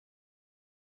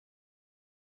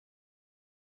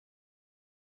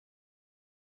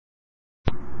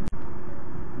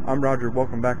I'm Roger,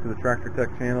 welcome back to the Tractor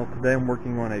Tech channel. Today I'm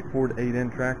working on a Ford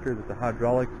 8N tractor that the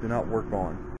hydraulics do not work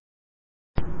on.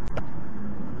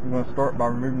 I'm going to start by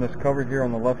removing this cover here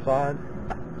on the left side,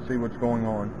 see what's going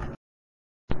on.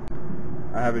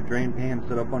 I have a drain pan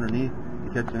set up underneath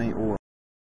to catch any oil.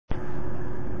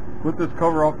 With this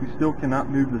cover off, you still cannot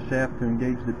move the shaft to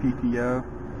engage the PTO.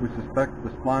 We suspect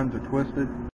the splines are twisted.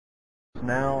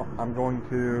 Now I'm going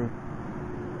to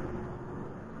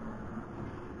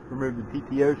remove the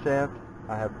PTO shaft.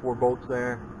 I have 4 bolts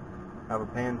there. I have a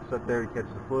pan set there to catch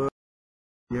the fluid.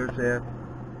 PTO shaft.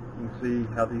 You can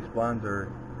see how these splines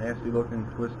are nasty looking,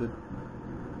 twisted.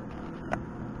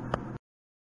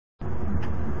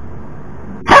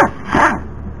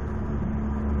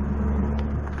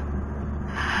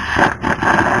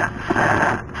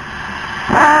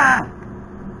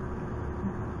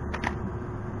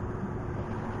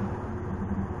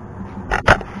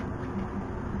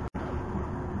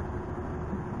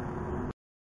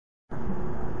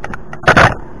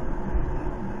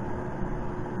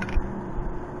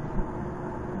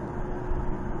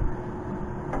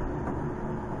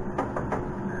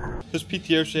 This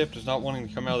PTO shaft is not wanting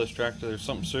to come out of this tractor. There's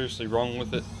something seriously wrong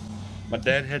with it. My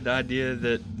dad had the idea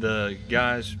that the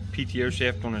guy's PTO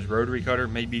shaft on his rotary cutter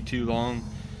may be too long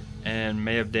and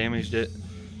may have damaged it.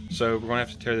 So we're going to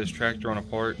have to tear this tractor on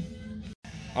apart.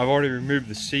 I've already removed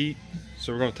the seat,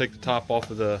 so we're going to take the top off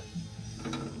of the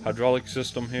hydraulic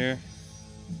system here.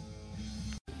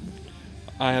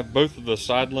 I have both of the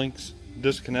side links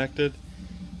disconnected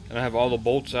and I have all the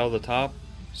bolts out of the top,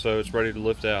 so it's ready to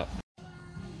lift out.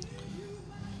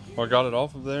 Well, I got it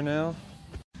off of there now.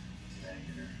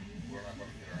 You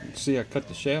can see I cut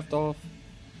the shaft off.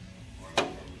 And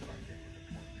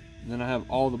then I have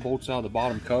all the bolts out of the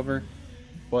bottom cover,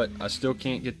 but I still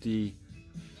can't get the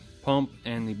pump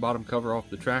and the bottom cover off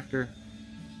the tractor.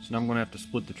 So now I'm going to have to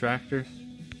split the tractor.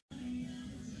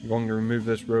 I'm going to remove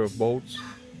this row of bolts.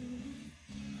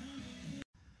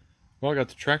 Well, I got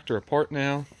the tractor apart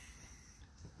now.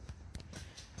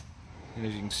 And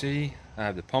as you can see, I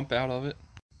have the pump out of it.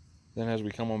 Then as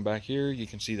we come on back here, you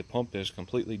can see the pump is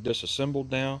completely disassembled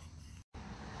now.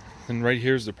 And right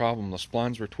here's the problem. The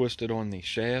splines were twisted on the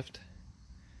shaft.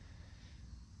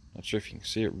 Not sure if you can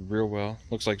see it real well.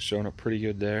 Looks like it's showing up pretty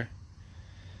good there.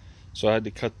 So I had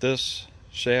to cut this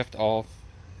shaft off,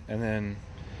 and then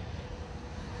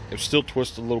it was still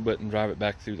twisted a little bit and drive it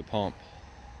back through the pump.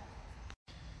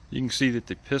 You can see that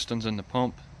the pistons in the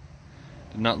pump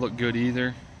did not look good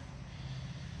either.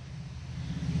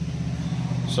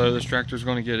 So this tractor is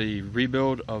going to get a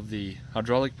rebuild of the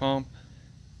hydraulic pump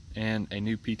and a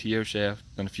new PTO shaft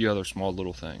and a few other small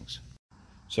little things.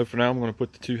 So for now I'm going to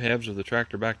put the 2 halves of the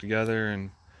tractor back together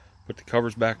and put the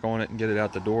covers back on it and get it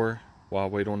out the door while I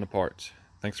wait on the parts.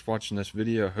 Thanks for watching this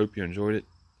video. I hope you enjoyed it.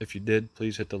 If you did,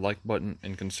 please hit the like button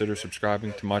and consider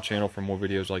subscribing to my channel for more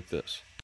videos like this.